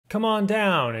Come on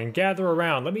down and gather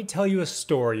around. Let me tell you a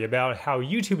story about how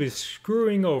YouTube is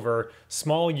screwing over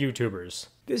small YouTubers.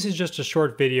 This is just a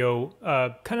short video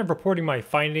kind of reporting my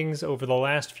findings over the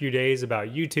last few days about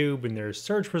YouTube and their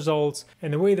search results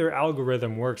and the way their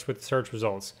algorithm works with search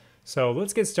results. So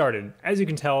let's get started. As you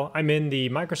can tell, I'm in the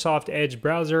Microsoft Edge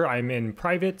browser. I'm in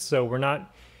private, so we're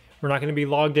not going to be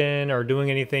logged in or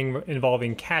doing anything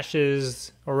involving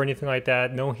caches or anything like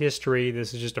that. No history.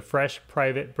 This is just a fresh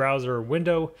private browser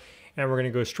window, and we're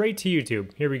going to go straight to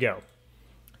YouTube. Here we go.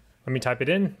 Let me type it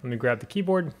in. Let me grab the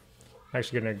keyboard. I'm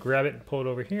actually going to grab it and pull it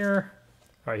over here.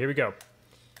 All right, here we go.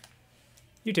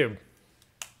 YouTube.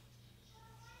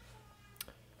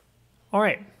 All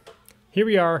right, here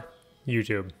we are,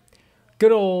 YouTube.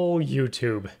 Good old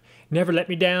YouTube. Never let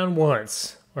me down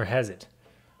once, or has it?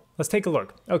 Let's take a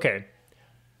look. Okay,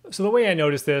 so the way I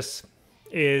noticed this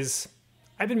is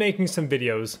I've been making some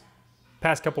videos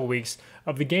past couple of weeks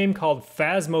of the game called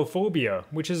Phasmophobia,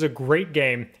 which is a great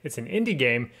game. It's an indie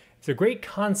game. It's a great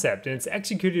concept, and it's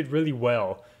executed really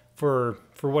well for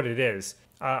what it is.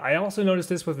 I also noticed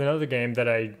this with another game that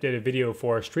I did a video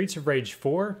for, Streets of Rage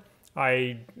 4.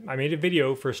 I made a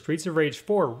video for Streets of Rage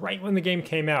 4 right when the game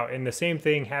came out, and the same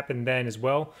thing happened then as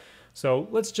well. So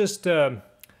let's just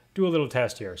do a little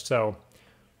test here. So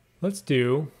let's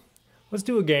do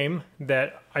a game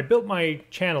that I built my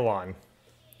channel on,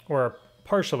 or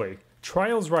partially.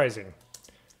 Trials Rising.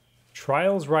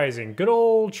 Trials Rising. Good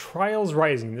old Trials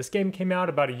Rising. This game came out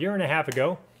about 1.5 years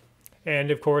ago. And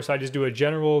of course, I just do a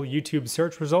general YouTube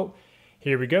search result.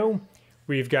 Here we go.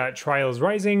 We've got Trials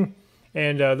Rising,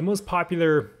 and the most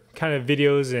popular kind of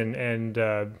videos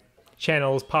and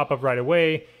channels pop up right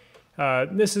away.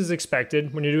 This is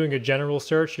expected. When you're doing a general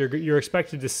search, you're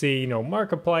expected to see,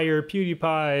 Markiplier,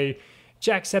 PewDiePie,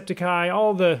 Jacksepticeye,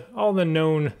 all the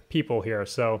known people here.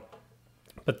 So,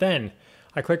 but then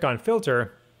I click on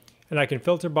filter, and I can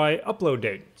filter by upload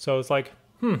date. So it's like,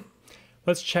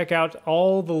 let's check out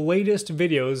all the latest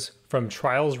videos from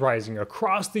Trials Rising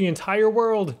across the entire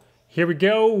world. Here we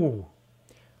go.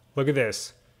 Look at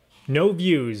this. No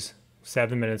views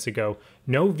 7 minutes ago.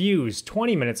 No views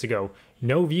 20 minutes ago.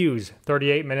 No views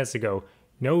 38 minutes ago.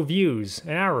 No views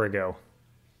an hour ago.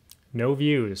 No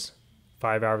views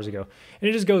 5 hours ago. And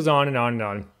it just goes on and on and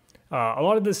on. A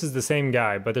lot of this is the same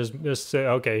guy, but there's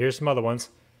okay, here's some other ones.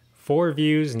 4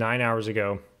 views 9 hours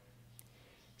ago.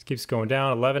 This keeps going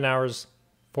down. 11 hours,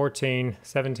 14,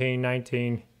 17,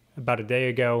 19, about a day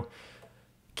ago.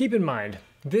 Keep in mind,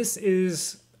 this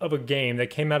is of a game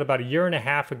that came out about 1.5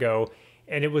 years ago,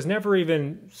 and it was never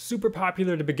even super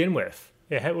popular to begin with.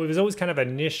 It was always kind of a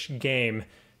niche game,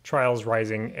 Trials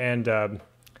Rising, and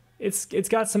it's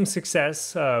got some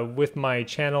success with my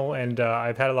channel, and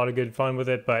I've had a lot of good fun with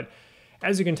it, but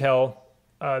as you can tell,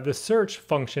 the search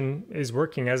function is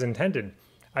working as intended.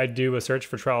 I do a search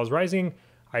for Trials Rising,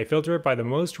 I filter it by the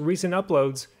most recent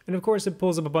uploads, and of course it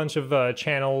pulls up a bunch of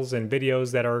channels and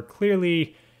videos that are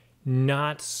clearly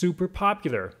not super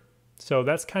popular. So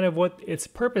that's kind of what its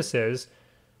purpose is.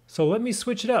 So let me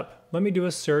switch it up. Let me do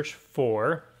a search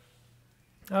for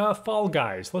Fall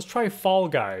Guys. Let's try Fall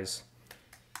Guys.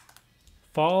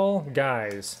 Fall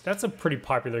Guys. That's a pretty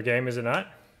popular game, is it not?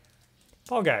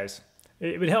 Fall Guys.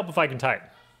 It would help if I can type.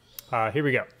 Here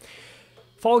we go.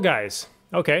 Fall Guys.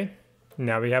 Okay.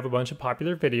 Now we have a bunch of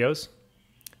popular videos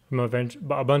from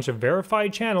a bunch of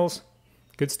verified channels.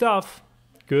 Good stuff.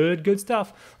 Good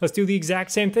stuff. Let's do the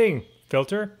exact same thing.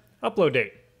 Filter, upload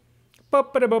date.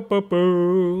 Look at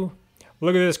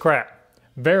this crap.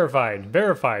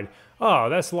 Verified. Oh,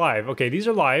 that's live. Okay, these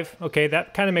are live. Okay,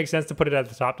 that kind of makes sense to put it at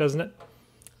the top, doesn't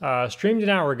it? Streamed an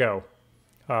hour ago.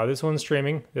 This one's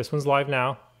streaming. This one's live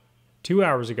now. 2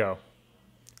 hours ago.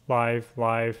 Live.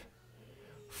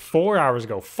 4 hours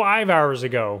ago. 5 hours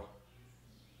ago.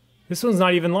 This one's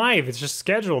not even live. It's just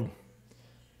scheduled.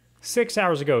 6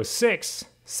 hours ago. 6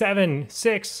 hours.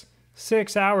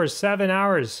 7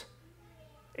 hours.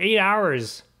 8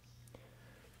 hours.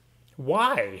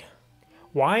 Why?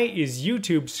 Why is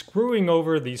YouTube screwing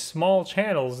over these small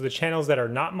channels, the channels that are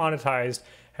not monetized,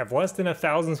 have less than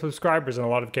 1,000 subscribers in a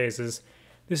lot of cases?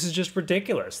 This is just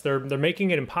ridiculous. They're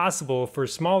making it impossible for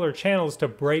smaller channels to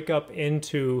break out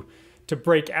into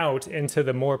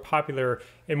the more popular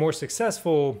and more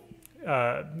successful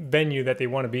venue that they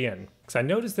want to be in. Because I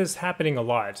notice this happening a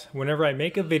lot whenever I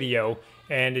make a video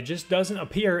and it just doesn't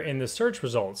appear in the search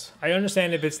results. I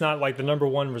understand if it's not like the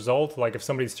 #1 result, like if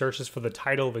somebody searches for the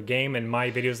title of a game and my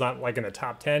video's not like in the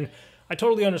top 10, I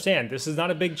totally understand. This is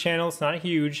not a big channel, it's not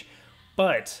huge,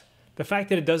 but the fact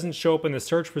that it doesn't show up in the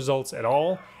search results at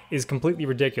all is completely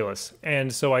ridiculous.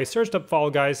 And so I searched up Fall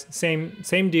Guys,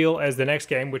 same deal as the next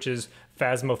game, which is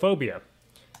Phasmophobia.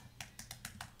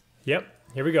 Yep,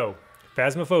 here we go.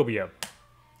 Phasmophobia.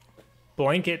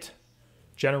 Blanket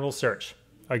general search.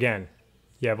 Again,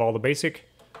 you have all the basic,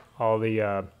 all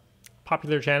the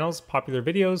popular channels, popular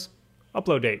videos,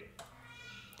 upload date.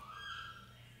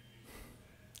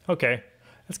 Okay,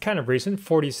 that's kind of recent,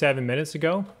 47 minutes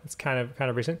ago. It's kind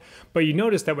of recent. But you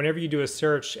notice that whenever you do a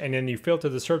search and then you filter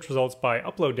the search results by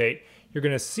upload date, you're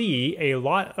gonna see a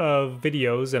lot of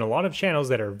videos and a lot of channels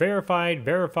that are verified,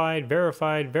 verified,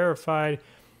 verified, verified.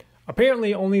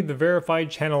 Apparently only the verified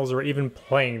channels are even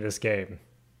playing this game,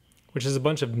 which is a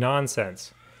bunch of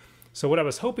nonsense. So what I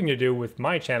was hoping to do with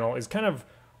my channel is kind of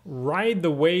ride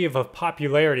the wave of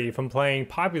popularity from playing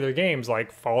popular games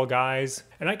like Fall Guys.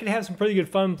 And I could have some pretty good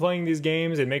fun playing these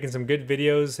games and making some good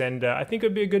videos, and I think it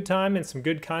would be a good time and some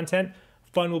good content.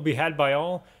 Fun will be had by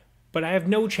all, but I have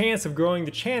no chance of growing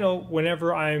the channel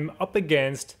whenever I'm up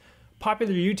against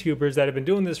popular YouTubers that have been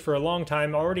doing this for a long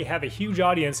time, already have a huge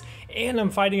audience, and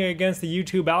I'm fighting against the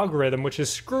YouTube algorithm, which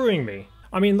is screwing me.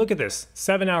 I mean, look at this,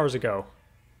 7 hours ago,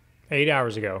 8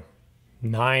 hours ago,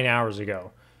 9 hours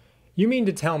ago. You mean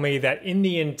to tell me that in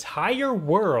the entire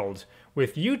world,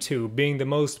 with YouTube being the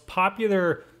most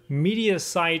popular media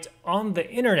site on the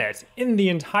internet in the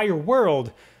entire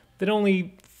world, that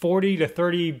only 40 to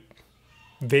 30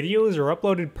 videos are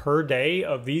uploaded per day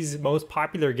of these most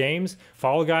popular games,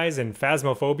 Fall Guys and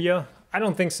Phasmophobia? I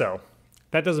don't think so.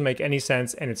 That doesn't make any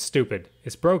sense, and it's stupid.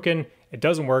 It's broken, it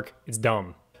doesn't work, it's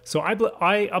dumb. So I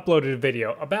uploaded a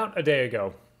video about a day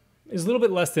ago. It's a little bit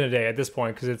less than a day at this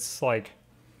point, because it's like,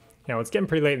 you know, it's getting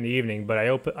pretty late in the evening, but I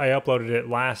uploaded it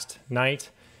last night,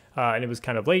 and it was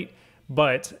kind of late.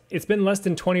 But it's been less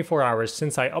than 24 hours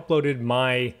since I uploaded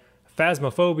my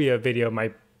Phasmophobia video,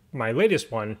 my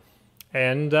latest one,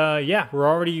 and yeah, we're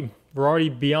already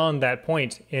beyond that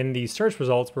point in the search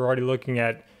results. We're already looking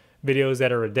at videos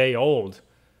that are a day old.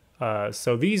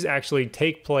 So these actually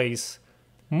take place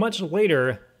much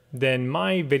later than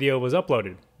my video was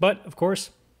uploaded. But of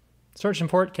course, searching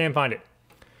for it, can't find it.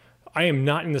 I am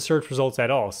not in the search results at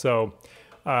all. So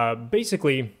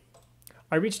basically,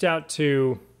 I reached out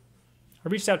to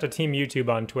Team YouTube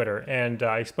on Twitter, and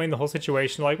I explained the whole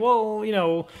situation. Like, well, you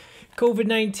know,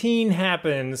 COVID-19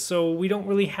 happened, so we don't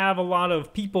really have a lot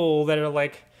of people that are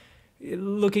like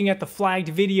looking at the flagged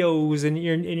videos, and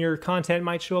your content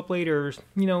might show up later.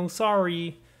 You know,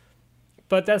 sorry.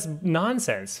 But that's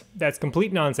nonsense. That's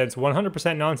complete nonsense,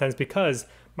 100% nonsense, because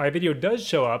my video does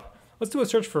show up. Let's do a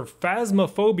search for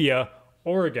Phasmophobia,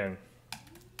 Oregon.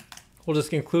 We'll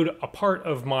just include a part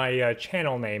of my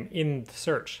channel name in the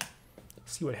search.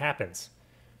 See what happens.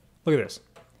 Look at this.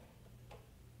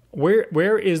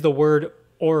 Where is the word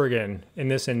Oregon in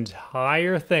this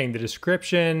entire thing? The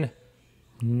description,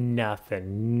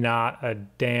 nothing, not a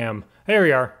damn. There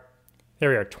we are. There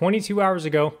we are. 22 hours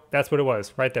ago, that's what it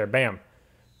was, right there, bam.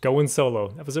 Going solo.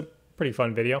 That was a pretty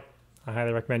fun video. I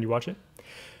highly recommend you watch it.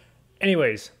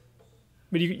 Anyways,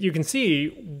 but you can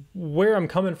see where I'm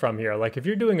coming from here. Like, if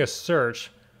you're doing a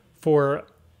search for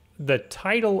the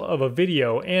title of a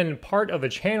video and part of a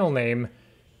channel name,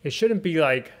 it shouldn't be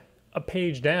like a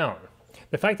page down.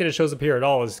 The fact that it shows up here at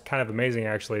all is kind of amazing,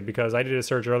 actually, because I did a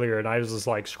search earlier and I was just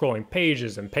like scrolling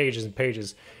pages and pages and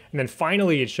pages, and then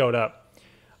finally it showed up.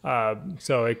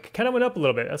 So it kind of went up a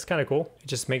little bit. That's kind of cool. It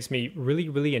just makes me really,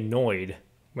 really annoyed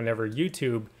whenever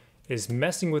YouTube is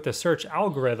messing with the search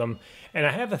algorithm. And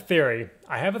I have a theory.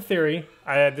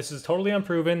 This is totally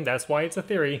unproven. That's why it's a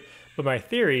theory. But my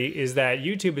theory is that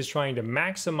YouTube is trying to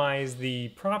maximize the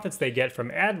profits they get from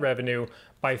ad revenue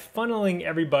by funneling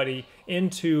everybody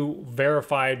into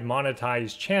verified,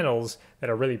 monetized channels that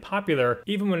are really popular,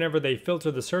 even whenever they filter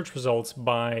the search results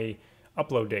by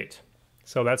upload date.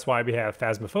 So that's why we have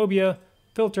Phasmophobia,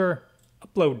 filter,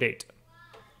 upload date.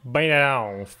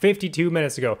 Bam, 52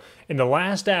 minutes ago. In the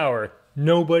last hour,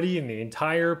 nobody in the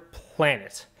entire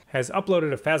planet has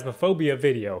uploaded a Phasmophobia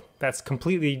video. That's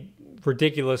completely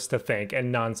ridiculous to think,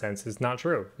 and nonsense. It's not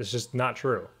true. It's just not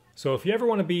true. So if you ever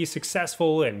want to be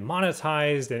successful and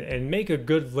monetized and make a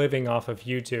good living off of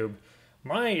YouTube,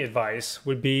 my advice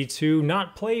would be to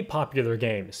not play popular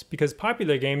games, because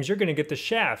popular games, you're going to get the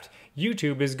shaft.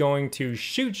 YouTube is going to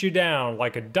shoot you down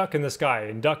like a duck in the sky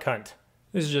in Duck Hunt.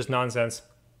 This is just nonsense.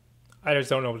 I just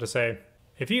don't know what to say.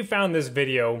 If you found this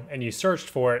video and you searched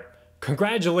for it,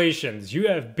 congratulations, you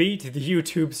have beat the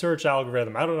YouTube search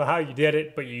algorithm. I don't know how you did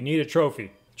it, but you need a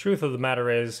trophy. Truth of the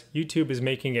matter is, YouTube is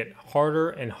making it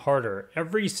harder and harder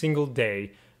every single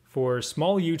day for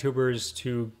small YouTubers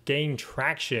to gain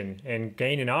traction and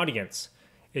gain an audience.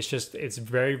 It's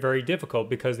very, very difficult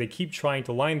because they keep trying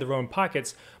to line their own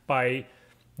pockets by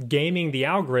gaming the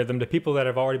algorithm to people that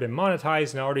have already been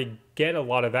monetized and already get a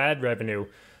lot of ad revenue.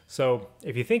 So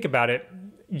if you think about it,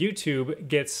 YouTube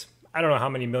gets, I don't know how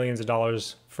many millions of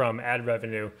dollars from ad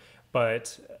revenue,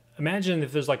 but imagine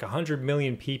if there's like 100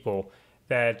 million people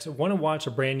that want to watch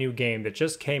a brand new game that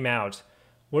just came out.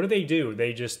 What do?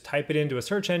 They just type it into a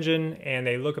search engine and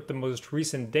they look up the most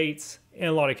recent dates. In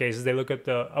a lot of cases, they look at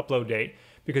the upload date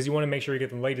because you want to make sure you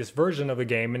get the latest version of the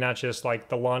game and not just like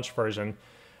the launch version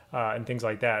and things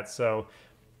like that. So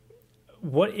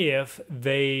what if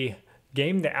they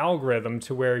game the algorithm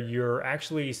to where you're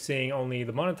actually seeing only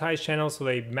the monetized channels, so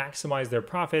they maximize their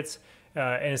profits,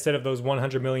 and instead of those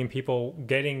 100 million people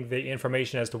getting the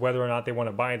information as to whether or not they want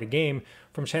to buy the game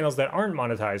from channels that aren't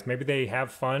monetized. Maybe they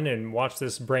have fun and watch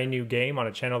this brand new game on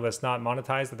a channel that's not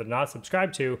monetized, that they're not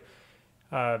subscribed to.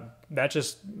 That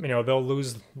just, you know, they'll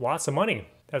lose lots of money.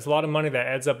 That's a lot of money that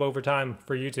adds up over time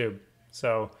for YouTube.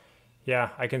 So yeah,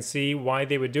 I can see why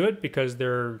they would do it, because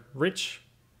they're rich,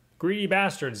 greedy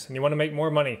bastards and you want to make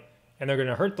more money, and they're going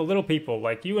to hurt the little people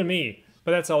like you and me. But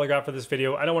that's all I got for this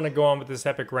video. I don't want to go on with this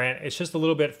epic rant. It's just a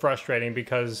little bit frustrating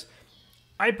because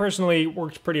I personally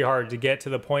worked pretty hard to get to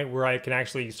the point where I can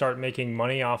actually start making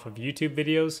money off of YouTube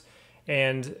videos.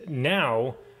 And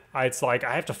now it's like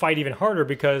I have to fight even harder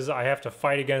because I have to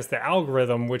fight against the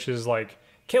algorithm, which is like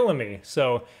killing me.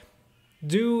 So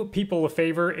do people a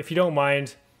favor, if you don't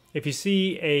mind, if you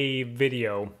see a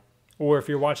video, or if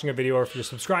you're watching a video, or if you're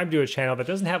subscribed to a channel that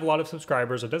doesn't have a lot of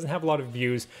subscribers or doesn't have a lot of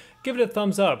views, give it a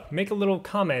thumbs up. Make a little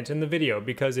comment in the video,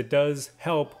 because it does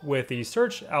help with the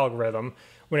search algorithm.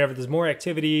 Whenever there's more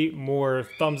activity, more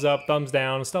thumbs up, thumbs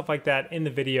down, stuff like that in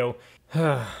the video.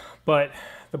 But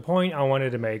the point I wanted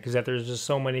to make is that there's just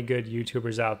so many good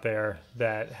YouTubers out there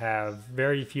that have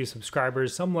very few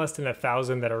subscribers, some less than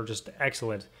 1,000, that are just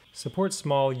excellent. Support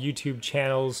small YouTube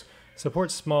channels, support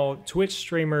small Twitch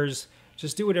streamers.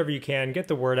 Just do whatever you can, get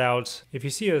the word out. If you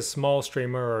see a small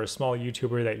streamer or a small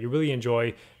YouTuber that you really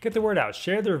enjoy, get the word out.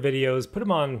 Share their videos, put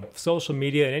them on social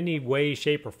media in any way,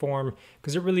 shape, or form,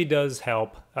 because it really does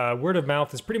help. Word of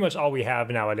mouth is pretty much all we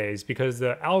have nowadays, because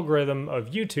the algorithm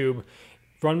of YouTube,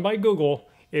 run by Google,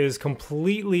 is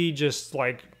completely just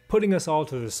like putting us all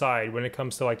to the side when it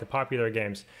comes to like the popular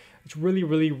games. It's really,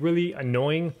 really, really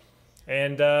annoying,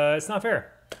 and it's not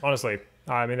fair, honestly.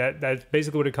 I mean, that's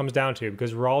basically what it comes down to,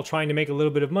 because we're all trying to make a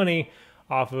little bit of money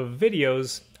off of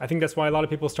videos. I think that's why a lot of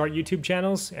people start YouTube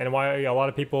channels, and why a lot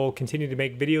of people continue to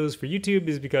make videos for YouTube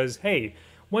is because, hey,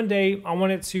 one day I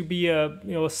want it to be a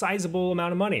sizable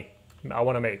amount of money I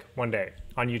want to make one day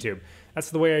on YouTube.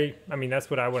 That's the way I mean, that's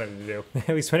what I wanted to do,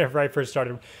 at least whenever I first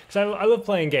started. Because I love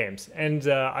playing games, and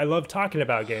I love talking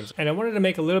about games, and I wanted to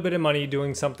make a little bit of money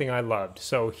doing something I loved.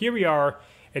 So here we are.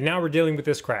 And now we're dealing with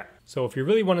this crap. So if you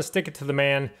really want to stick it to the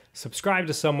man, subscribe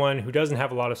to someone who doesn't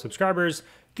have a lot of subscribers,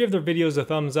 give their videos a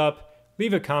thumbs up,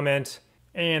 leave a comment,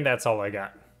 and that's all I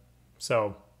got.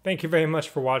 So thank you very much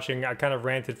for watching. I kind of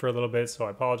ranted for a little bit, so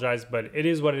I apologize, but it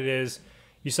is what it is.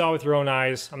 You saw with your own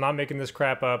eyes. I'm not making this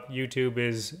crap up. YouTube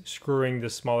is screwing the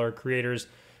smaller creators,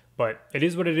 but it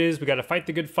is what it is. We got to fight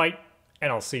the good fight, and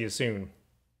I'll see you soon.